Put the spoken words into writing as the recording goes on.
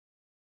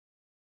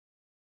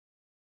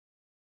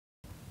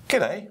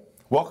G'day,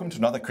 welcome to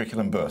another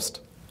curriculum burst.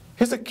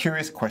 Here's a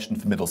curious question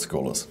for middle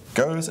schoolers.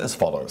 Goes as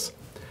follows.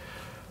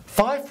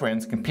 5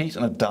 friends compete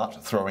in a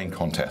dart throwing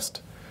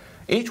contest.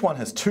 Each one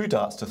has 2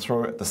 darts to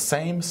throw at the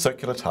same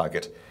circular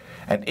target,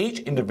 and each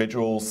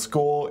individual's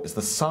score is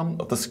the sum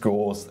of the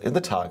scores in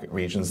the target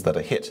regions that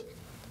are hit.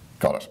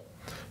 Got it.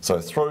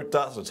 So throw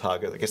darts at a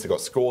target, I guess they've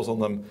got scores on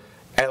them,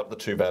 add up the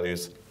 2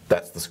 values,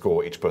 that's the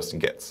score each person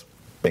gets.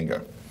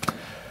 Bingo.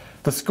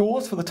 The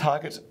scores for the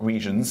target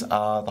regions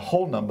are the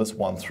whole numbers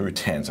 1 through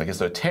 10. So I guess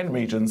there are 10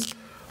 regions.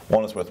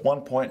 One is worth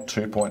 1 point,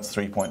 2 points,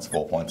 3 points,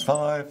 4 points,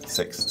 5,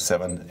 6,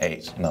 7,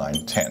 8,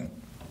 9, 10.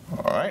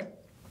 All right.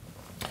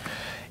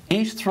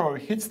 Each throw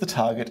hits the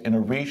target in a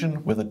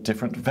region with a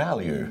different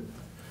value.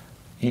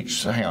 Hang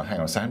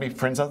on. So how many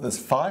friends are there? There's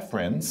 5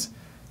 friends,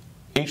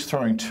 each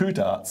throwing 2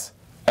 darts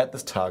at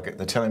this target.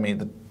 They're telling me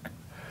that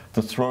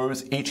the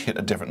throws each hit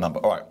a different number.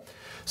 All right.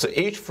 So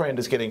each friend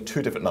is getting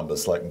 2 different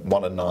numbers, like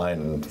 1 and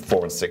 9, and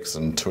 4 and 6,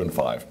 and 2 and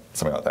 5,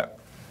 something like that.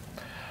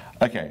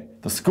 Okay,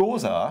 the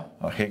scores are,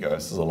 oh here goes,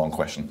 this is a long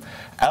question.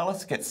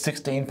 Alice gets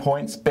 16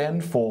 points, Ben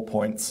 4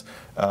 points,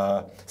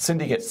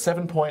 Cindy gets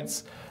 7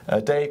 points,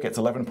 Dave gets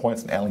 11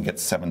 points, and Alan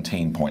gets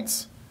 17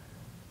 points.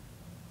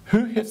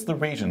 Who hits the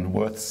region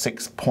worth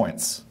 6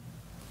 points?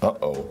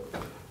 Uh-oh.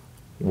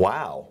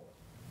 Wow.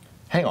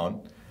 Hang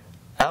on.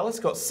 Alice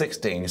got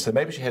 16, so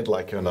maybe she had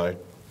like,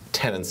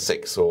 10 and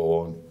 6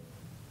 or...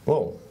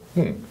 Whoa,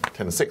 10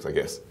 and 6, I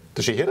guess.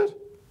 Does she hit it?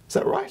 Is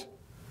that right?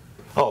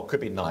 Oh, it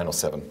could be 9 or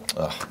 7.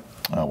 Ugh.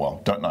 Oh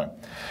well, don't know.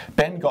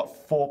 Ben got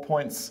 4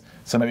 points,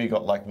 so maybe he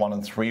got like 1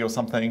 and 3 or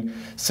something.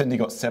 Cindy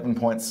got 7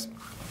 points.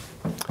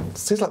 It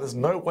seems like there's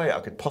no way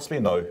I could possibly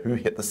know who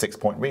hit the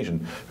 6-point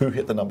region, who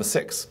hit the number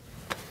 6.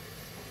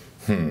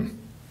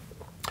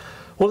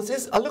 Well,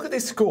 I look at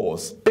these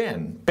scores.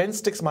 Ben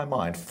sticks in my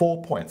mind,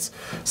 4 points.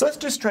 So let's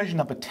do strategy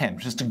number 10,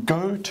 which is to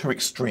go to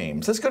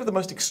extremes. Let's go to the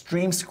most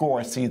extreme score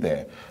I see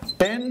there.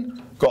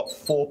 Ben got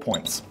 4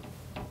 points.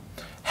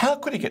 How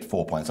could he get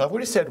 4 points? I've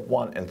already said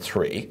 1 and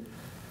 3,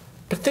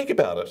 but think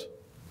about it.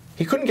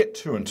 He couldn't get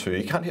 2 and 2.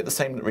 He can't hit the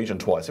same region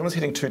twice. Everyone's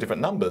hitting 2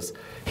 different numbers.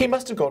 He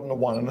must have gotten a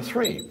 1 and a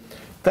 3.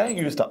 They're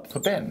used up for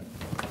Ben.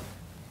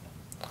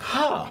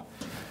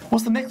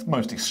 What's the next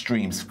most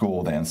extreme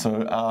score then?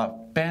 So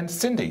Ben,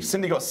 Cindy.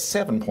 Cindy got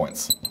 7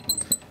 points.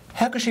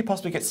 How could she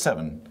possibly get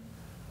 7?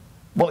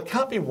 Well, it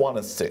can't be 1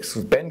 and 6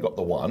 because Ben got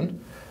the 1.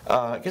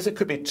 I guess it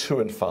could be 2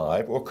 and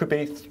 5, or it could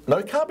be, no,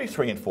 it can't be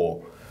 3 and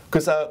 4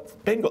 because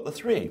Ben got the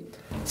 3.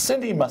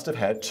 Cindy must have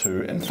had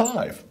 2 and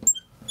 5.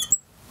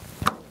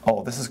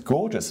 Oh, this is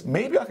gorgeous.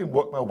 Maybe I can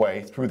work my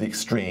way through the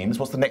extremes.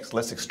 What's the next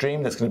less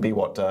extreme? That's going to be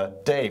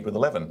what, Dave with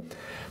 11.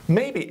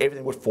 Maybe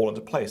everything would fall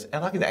into place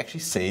and I can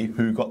actually see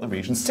who got the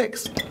region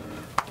 6.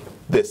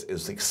 This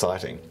is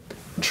exciting.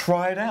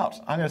 Try it out.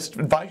 I'm going to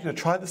invite you to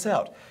try this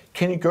out.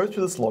 Can you go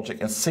through this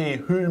logic and see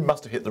who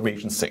must have hit the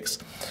region 6?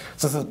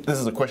 So this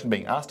is a question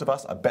being asked of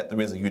us. I bet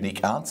there is a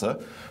unique answer.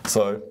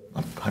 So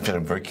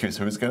I'm very curious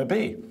who it's going to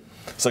be.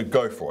 So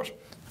go for it.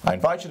 I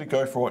invite you to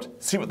go for it,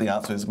 see what the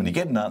answer is. When you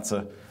get an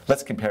answer,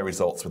 let's compare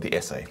results with the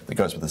essay that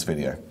goes with this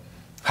video.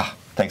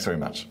 Thanks very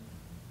much.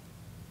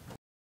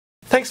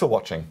 Thanks for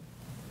watching.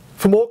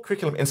 For more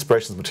curriculum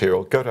inspirations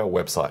material, go to our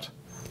website.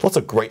 Lots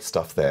of great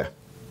stuff there.